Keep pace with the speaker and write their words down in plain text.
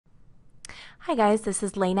Hi guys, this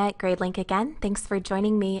is Lena at Gradelink again. Thanks for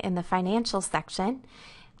joining me in the financial section.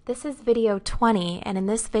 This is video 20, and in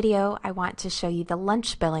this video I want to show you the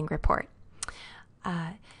lunch billing report.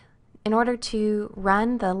 In order to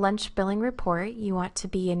run the lunch billing report, you want to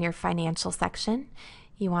be in your financial section.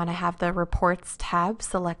 You want to have the reports tab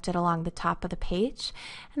selected along the top of the page,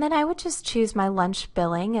 and then I would just choose my lunch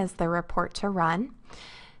billing as the report to run.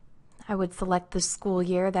 I would select the school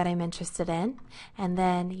year that I'm interested in, and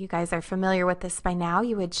then you guys are familiar with this by now.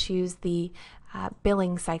 You would choose the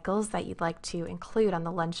billing cycles that you'd like to include on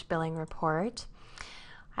the lunch billing report.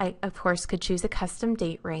 I, of course, could choose a custom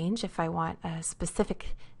date range if I want a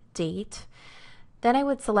specific date. Then I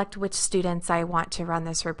would select which students I want to run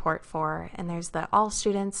this report for, and there's the all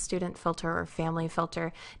students, student filter, or family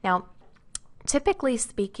filter. Now, typically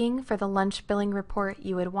speaking, for the lunch billing report,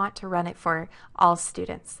 you would want to run it for all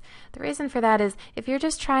students. The reason for that is if you're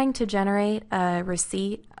just trying to generate a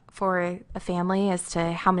receipt for a family as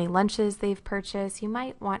to how many lunches they've purchased, you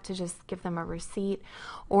might want to just give them a receipt.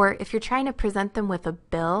 Or if you're trying to present them with a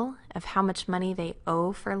bill of how much money they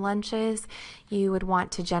owe for lunches, you would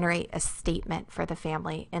want to generate a statement for the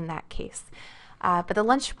family in that case. But the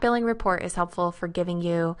lunch billing report is helpful for giving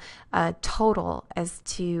you a total as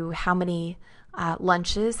to how many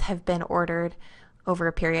lunches have been ordered over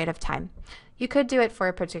a period of time. You could do it for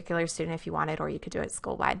a particular student if you wanted, or you could do it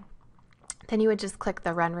school-wide. Then you would just click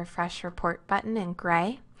the Run Refresh Report button in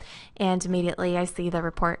gray, and immediately I see the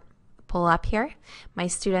report pull up here. My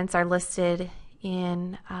students are listed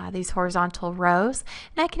in these horizontal rows,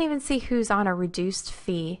 and I can even see who's on a reduced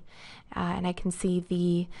fee, and I can see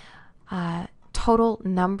the total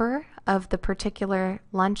number of the particular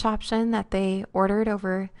lunch option that they ordered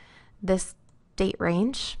over this date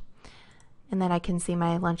range. And then I can see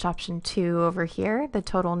my lunch option 2 over here, the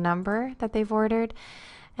total number that they've ordered.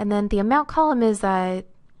 And then the amount column is the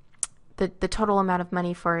total amount of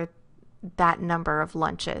money for that number of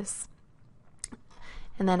lunches.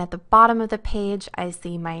 And then at the bottom of the page, I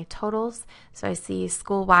see my totals. So I see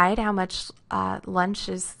school-wide how much lunch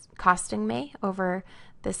is costing me over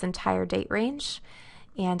this entire date range,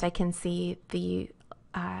 and I can see the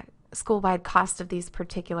school-wide cost of these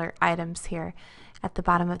particular items here at the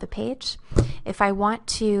bottom of the page. If I want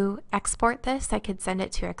to export this, I could send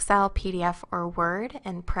it to Excel, PDF, or Word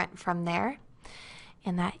and print from there.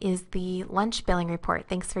 And that is the lunch billing report.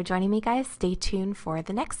 Thanks for joining me, guys. Stay tuned for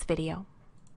the next video.